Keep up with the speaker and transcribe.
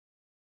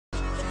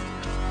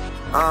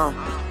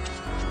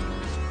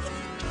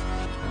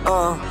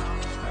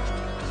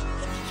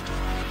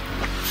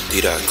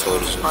D-Dot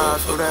cold as a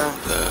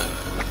motherfucker.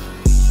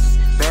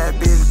 Bad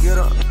bitch, get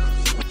up.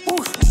 Ooh,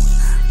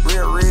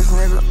 real rich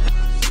nigga.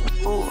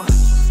 Ooh,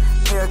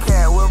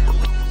 Hellcat whipper.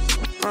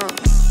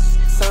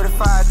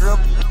 Certified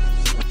dripper.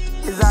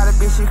 Exotic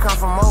bitch, she come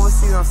from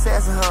overseas, I'm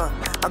sassing her.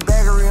 A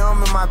baggery on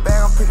me, my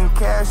bag, I'm picking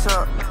cash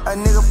up. A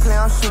nigga play,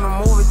 I'm shooting a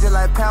movie just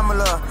like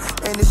Pamela.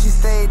 And if she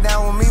stayed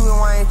down with me, we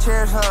ain't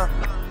cherish her.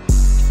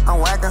 I'm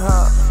whacking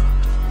her.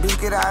 Bitch,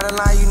 get out of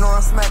line, you know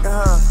I'm smacking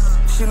her.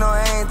 She know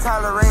I ain't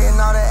tolerating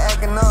all that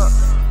acting up.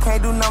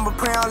 Can't do number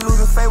pray, I'm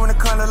losing faith when it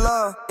come to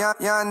love.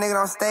 Young nigga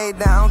don't stay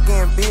down, I'm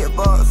getting big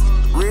bucks.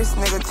 Rich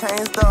nigga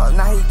changed up,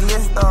 now he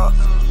glitched up.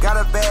 Got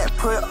a bag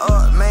put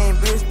up, main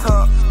bitch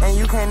tuck. And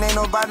you can't name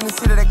nobody in the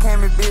city that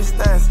came with bitch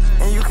stunts.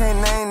 And you can't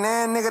name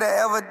that nigga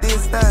that ever did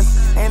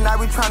stunts. And I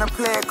be tryna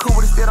play it cool,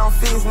 but it still don't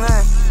fix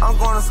nothing. I'm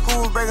going to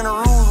school, breaking the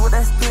rules with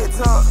that spit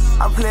tuck.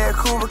 I play it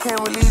cool, but can't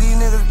believe these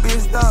niggas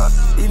bitched up.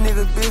 These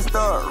niggas bitched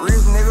up,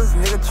 rich niggas,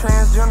 nigga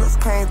transgenders,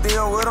 can't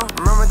deal with them.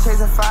 Remember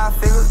chasing 5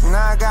 figures,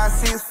 now I got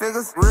 6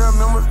 figures. Real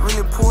members,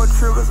 really pull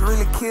triggers,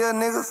 really kill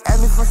niggas.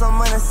 Asked me for some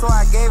money, so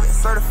I gave it,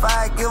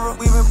 certified giver.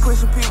 We been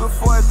pushing people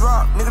for a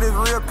drop, nigga this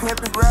real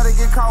pimpin'. Rather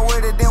get caught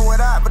with it than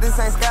without, but this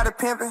ain't scattered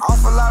pimpin'.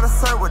 Off a lot of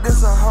syrup, but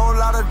this a whole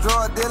lot of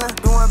drug dealing.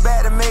 Doing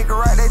bad to make it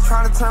right, they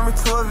tryna turn me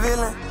to a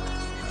villain.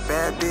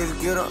 Bad bitch,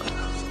 get up.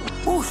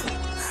 Ooh,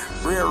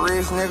 real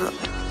rich nigga.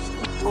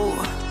 Ooh,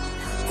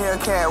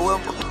 Hellcat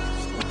whipper.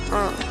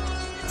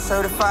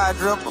 Certified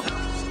dripper.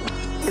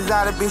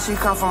 Exotic bitch, she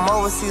come from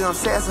overseas, I'm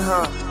sassing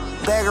her.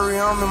 Baggery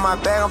on me, my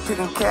bag, I'm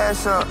picking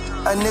cash up.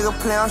 A nigga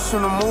play, I'm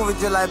shooting a movie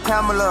just like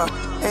Pamela.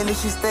 And if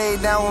she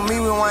stayed down with me,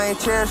 we ain't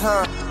cherish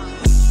her.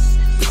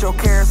 Get your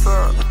carrots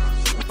up,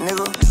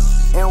 nigga.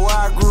 And where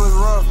I grew is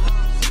rough.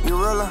 You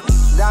realer?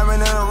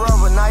 Diamond in the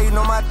rubber, now you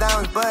know my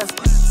diamonds bust.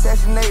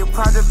 Section 8,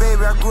 project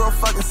baby, I grew up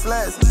fucking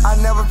sluts. I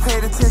never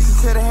paid attention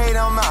to the hate,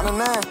 I'm out of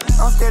 9.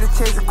 I'm steady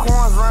chasing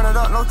coins, run it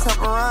up, no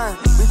temper run.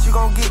 Bitch, you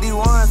gon' get these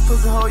ones,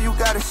 pussy hole, you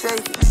gotta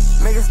shake it.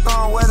 Make it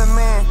storm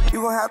weatherman,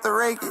 you gon' have to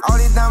rake it. All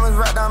these diamonds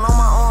wrapped down on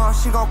my arm,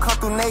 she gon' come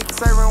through naked.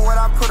 Serving what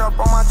I put up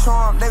on my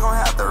charm, they gon'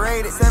 have to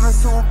rate it. 7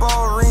 Super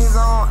Bowl rings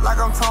on, like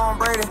I'm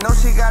Tom Brady. Know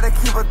she gotta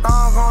keep a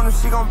thong on if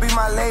she gon' be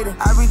my lady.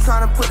 I be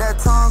tryna put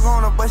that tongue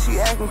on her, but she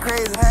acting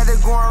crazy. Had to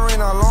go and ring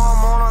an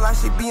alarm on her like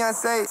she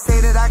Beyonce. Say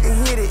that I can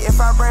hit it,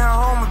 if I bring her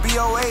home, a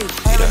BOA.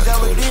 Having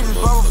double digits,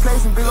 bubble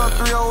placing, big old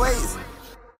 308s.